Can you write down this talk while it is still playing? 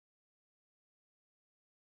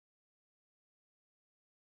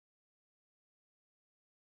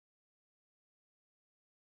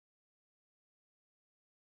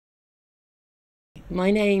My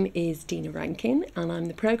name is Deana Rankin and I'm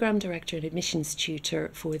the Programme Director and Admissions Tutor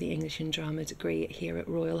for the English and Drama degree here at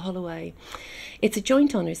Royal Holloway. It's a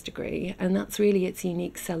joint honours degree and that's really its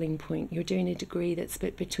unique selling point. You're doing a degree that's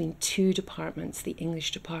split between two departments, the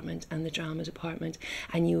English department and the Drama department,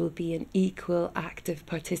 and you will be an equal active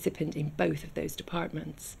participant in both of those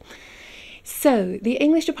departments. So the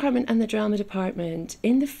English department and the Drama department,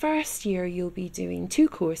 in the first year you'll be doing two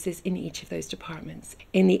courses in each of those departments.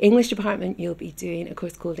 In the English department you'll be doing a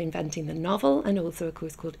course called Inventing the Novel and also a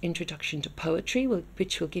course called Introduction to Poetry,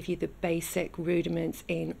 which will give you the basic rudiments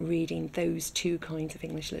in reading those two kinds of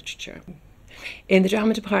English literature. In the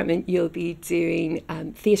Drama department you'll be doing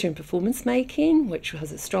theatre and performance making, which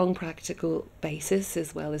has a strong practical basis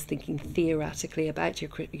as well as thinking theoretically about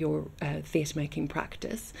your theatre making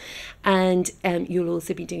practice, and you'll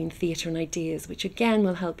also be doing theatre and ideas, which again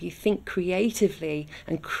will help you think creatively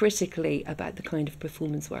and critically about the kind of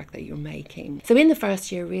performance work that you're making. So in the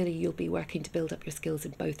first year really you'll be working to build up your skills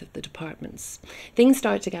in both of the departments. Things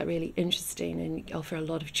start to get really interesting and offer a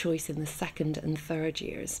lot of choice in the second and third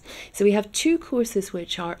years. So we have two courses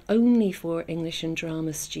which are only for English and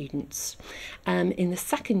Drama students. In the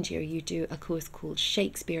second year you do a course called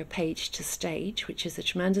Shakespeare Page to Stage, which is a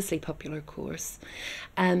tremendously popular course.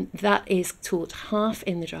 That is taught half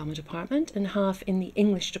in the Drama department and half in the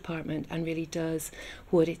English department, and really does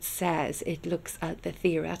what it says. It looks at the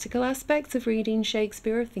theoretical aspects of reading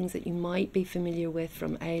Shakespeare, things that you might be familiar with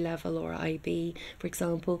from A-level or IB, for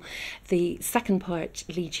example. The second part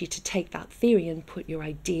leads you to take that theory and put your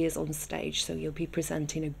ideas on stage. So you'll be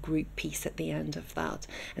presenting a group piece at the end of that,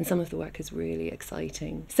 and some of the work is really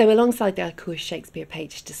exciting. So alongside that course Shakespeare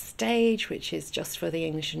Page to Stage, which is just for the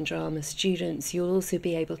English and Drama students, you'll also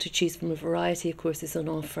be able to choose from a variety of courses on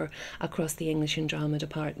offer across the English and Drama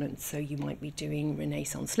department. So you might be doing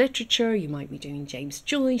Renaissance literature, you might be doing James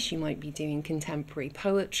Joyce, you might be doing contemporary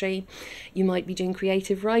poetry, you might be doing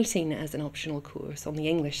creative writing as an optional course on the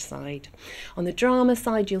English side. On the Drama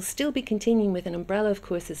side you'll still be continuing with an umbrella of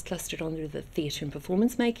courses clustered under the theatre and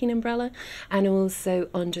performance making umbrella, and also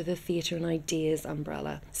under the theatre and ideas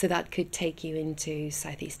umbrella. So that could take you into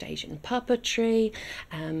Southeast Asian puppetry,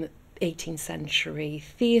 18th century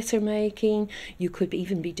theatre making. You could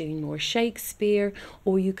even be doing more Shakespeare,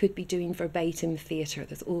 or you could be doing verbatim theatre.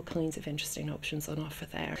 There's all kinds of interesting options on offer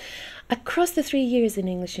there. Across the 3 years in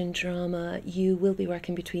English and Drama you will be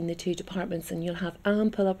working between the two departments, and you'll have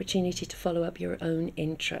ample opportunity to follow up your own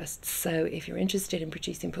interests. So if you're interested in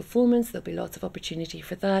producing performance, there'll be lots of opportunity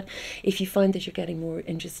for that. If you find that you're getting more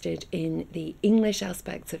interested in the English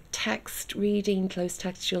aspects of text reading, close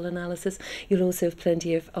textual analysis, you'll also have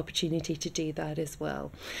plenty of opportunity to do that as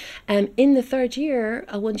well. In the third year,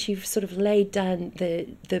 once you've sort of laid down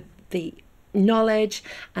the knowledge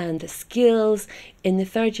and the skills, in the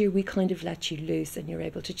third year we kind of let you loose and you're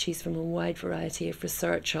able to choose from a wide variety of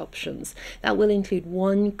research options. That will include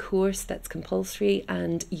one course that's compulsory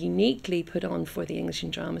and uniquely put on for the English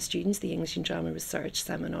and Drama students, the English and Drama Research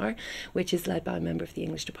Seminar, which is led by a member of the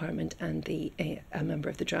English department and a member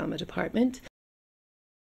of the Drama department.